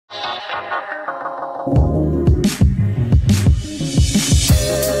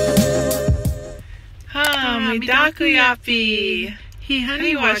Midakuyapi. He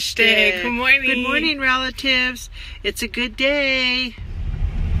honey washed it. Good morning. Good morning, relatives. It's a good day.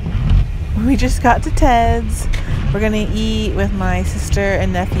 We just got to Ted's. We're gonna eat with my sister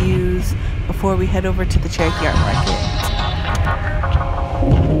and nephews before we head over to the Cherokee Art Market.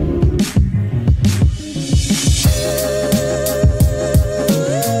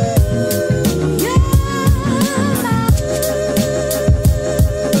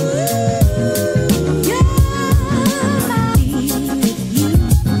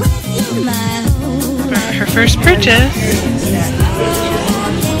 First purchase.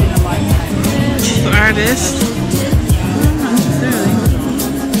 The artist.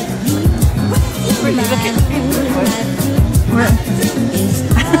 Wait, look at what?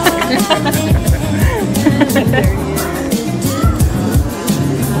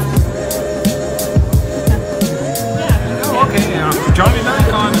 Oh, okay. Johnny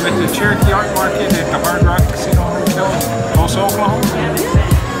Nikon at the Cherokee Art Market at the Hard Rock Casino Hotel, Tulsa, Oklahoma.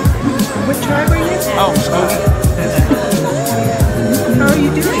 What tribe are you? Oh, Muskogee. How are you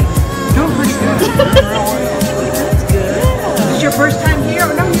doing? Doing pretty good. That's good. Is this your first time here?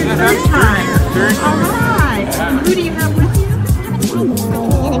 Oh, no, your third time. Third All right. Yeah. Who do you have with you?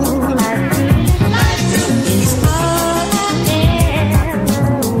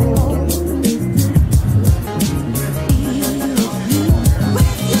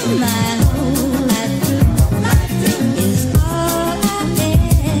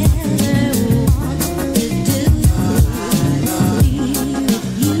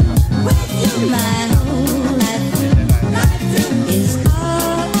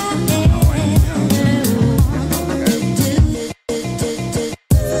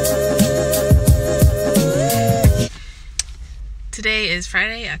 Today is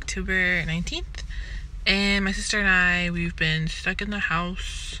Friday, October 19th, and my sister and I, we've been stuck in the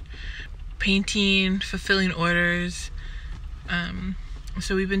house, painting, fulfilling orders,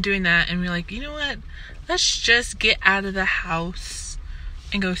 so we've been doing that, and we're like, you know what, let's just get out of the house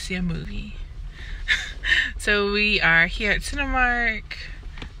and go see a movie. So we are here at Cinemark.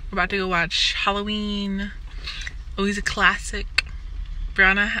 We're about to go watch Halloween, always a classic.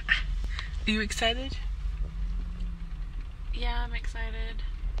 Brianna, are you excited? Yeah, I'm excited.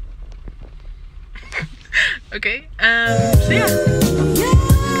 Okay, so yeah.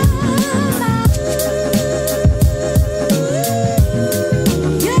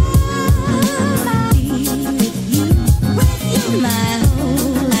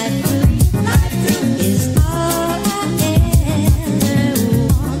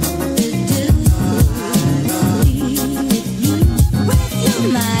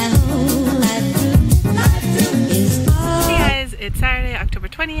 It's Saturday, October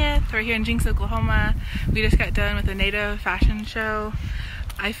 20th. We're here in Jinx, Oklahoma. We just got done with a native fashion show.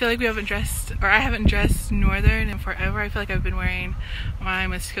 I feel like we haven't dressed, or I haven't dressed Northern in forever. I feel like I've been wearing my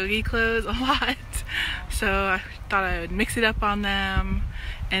Muskogee clothes a lot. So I thought I would mix it up on them.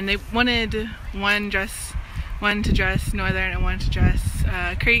 And they wanted one to dress Northern and one to dress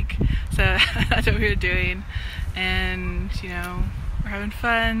Creek. So that's what we were doing. And, you know, we're having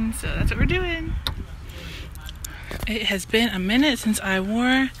fun, so that's what we're doing. It has been a minute since I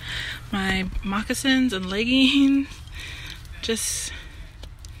wore my moccasins and leggings.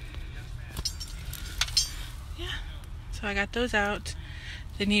 Yeah. So I got those out.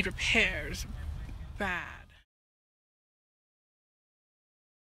 They need repairs bad.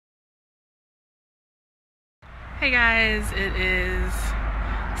 Hey guys, it is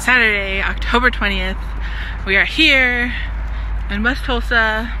Saturday, October 20th. We are here in West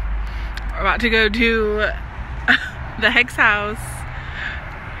Tulsa. We're about to go to the Hex house.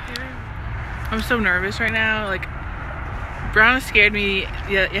 I'm so nervous right now. Like, Brianna scared me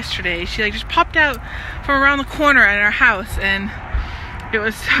yesterday. She like just popped out from around the corner at our house, and it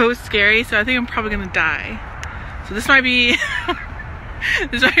was so scary. So I think I'm probably gonna die. So this might be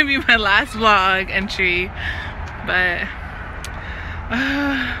this might be my last vlog entry, but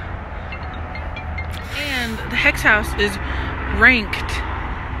and the Hex house is ranked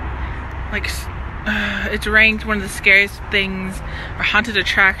like. It's ranked one of the scariest things or haunted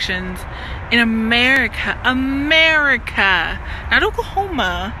attractions in America. Not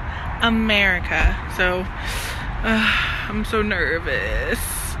Oklahoma, America. So I'm so nervous.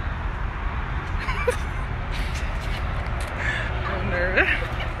 I'm nervous.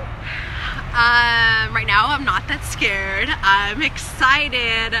 Right now I'm not that scared. I'm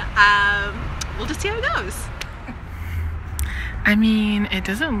excited. We'll just see how it goes. I mean, it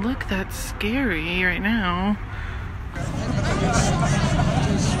doesn't look that scary right now.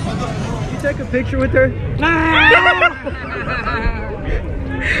 take a picture with her?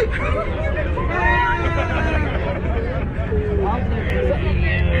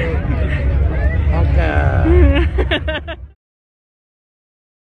 Okay.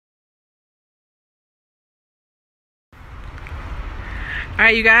 All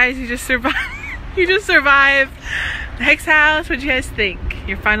right, you guys, you just survived. You just survived the Hex house. What'd you guys think?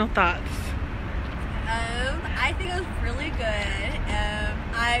 Your final thoughts? I think it was really good.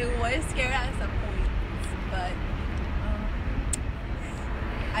 I was scared at some points, but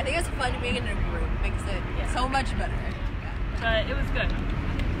I think it's fun being in a group. Makes it so much better. But it was good.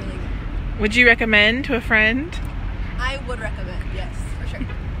 Really good. Would you recommend to a friend? I would recommend, yes, for sure.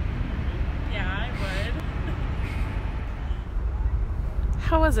 Yeah, I would.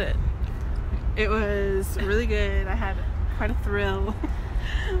 How was it? It was really good. I had quite a thrill.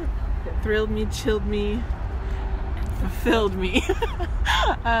 It thrilled me, chilled me, fulfilled me.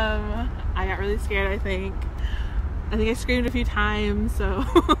 I got really scared, I think I screamed a few times, so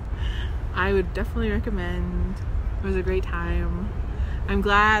I would definitely recommend. It was a great time. I'm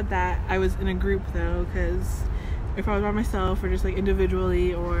glad that I was in a group though, because if I was by myself or just like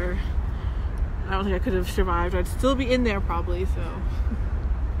individually, or I don't think I could have survived. I'd still be in there probably, so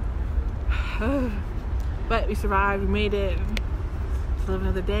but we survived, we made it. To live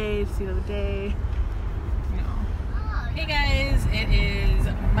another day, to see another day. Hey guys, it is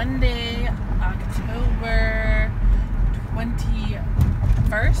Monday, October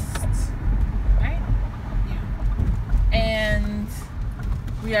 21st, right? Yeah. And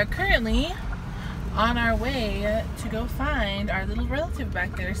we are currently on our way to go find our little relative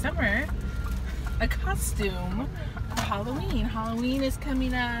back there, Summer, a costume for Halloween. Halloween is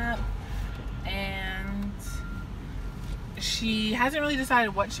coming up, and she hasn't really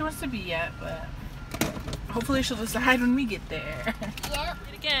decided what she wants to be yet, but hopefully she'll decide when we get there. Yep.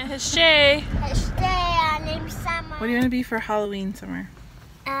 And again, it's Shay. It's Shay. I'm named Summer. What do you want to be for Halloween, Summer?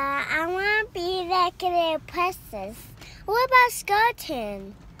 I want to be like a little princess. What about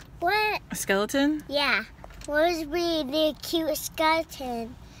skeleton? What? A skeleton? Yeah. What is really cute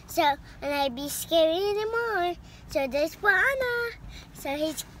skeleton? So, and I'd be scary anymore. So there's Anna. So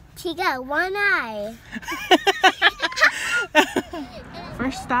he got one eye.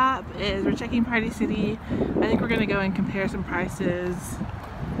 First stop is we're checking Party City. I think we're gonna go and compare some prices.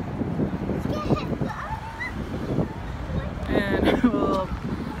 And well,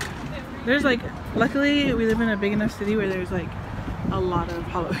 there's like, luckily we live in a big enough city where there's like a lot of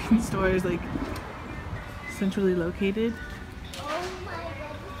Halloween stores like centrally located.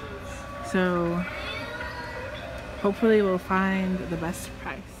 So hopefully we'll find the best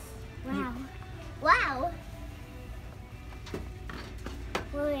price. Wow. Wow.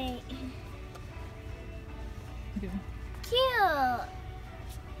 Wait. Okay. Cute.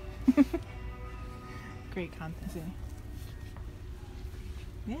 Great content, isn't it?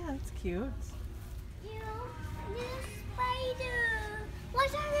 Yeah, that's cute. Little spider.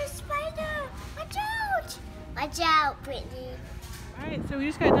 Watch out, the spider. Watch out. Watch out, Brittany. Alright, so we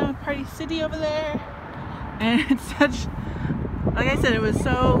just got done with Party City over there. And it's such, like I said, it was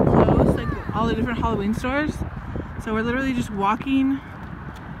so close, like all the different Halloween stores. So we're literally just walking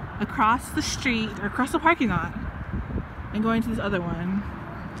across the street, or across the parking lot, and going to this other one.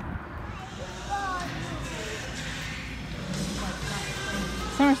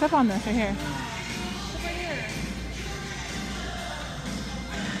 Summer, step on this right here.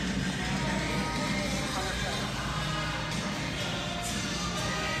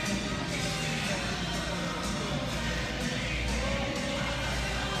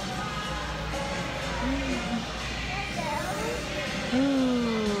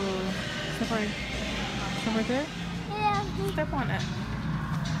 Ooh. Step right there? Yeah. Step on it.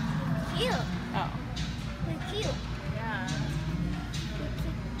 Cute. Oh. They're cute. Yeah.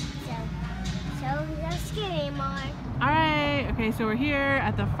 So we don't scare anymore. Alright, okay, so we're here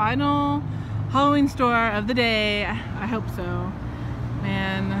at the final Halloween store of the day. I hope so.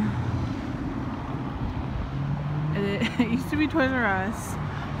 Man. It used to be Toys R Us.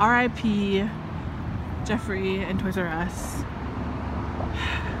 R.I.P. Jeffrey and Toys R Us.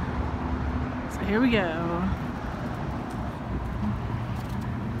 So here we go.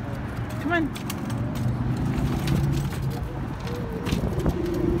 Come on.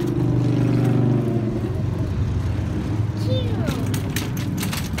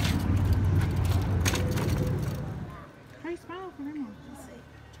 Hey, smile for Grandma.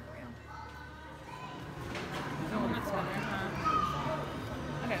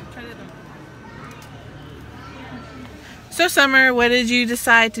 Okay, try that one. So Summer, what did you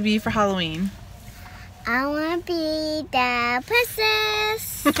decide to be for Halloween? I want to be the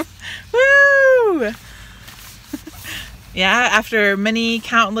princess. Woo! Woo! Yeah, after many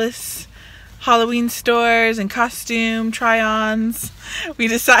countless Halloween stores and costume try-ons, we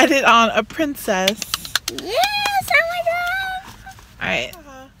decided on a princess. Yes! Oh my god! Alright.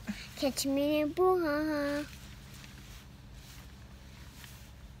 Catch me in a boo-ha-ha.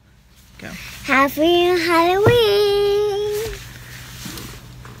 Go. Happy Halloween!